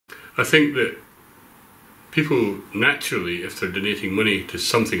I think that people naturally, if they're donating money to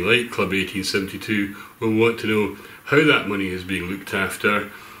something like Club 1872, will want to know how that money is being looked after,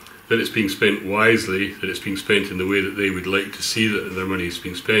 that it's being spent wisely, that it's being spent in the way that they would like to see that their money is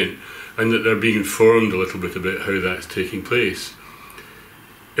being spent, and that they're being informed a little bit about how that's taking place.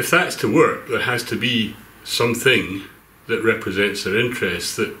 If that's to work, there has to be something that represents their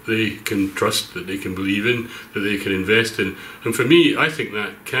interests, that they can trust, that they can believe in, that they can invest in. And for me, I think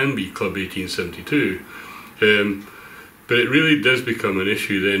that can be Club 1872. But it really does become an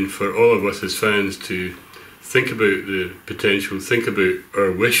issue then for all of us as fans to think about the potential, think about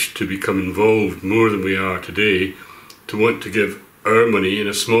our wish to become involved more than we are today, to want to give our money in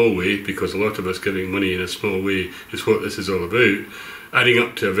a small way, because a lot of us giving money in a small way is what this is all about, adding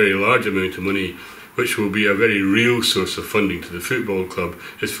up to a very large amount of money, which will be a very real source of funding to the football club.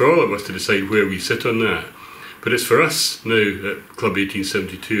 It's for all of us to decide where we sit on that. But it's for us now at Club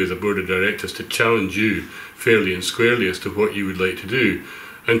 1872 as a board of directors to challenge you fairly and squarely as to what you would like to do,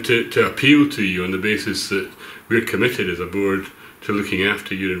 and to appeal to you on the basis that we're committed as a board to looking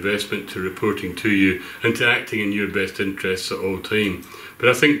after your investment, to reporting to you, and to acting in your best interests at all time. But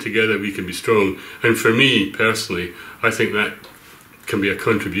I think together we can be strong, and for me personally, I think that can be a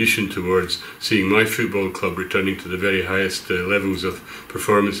contribution towards seeing my football club returning to the very highest levels of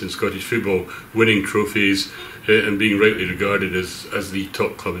performance in Scottish football, winning trophies and being rightly regarded as the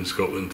top club in Scotland.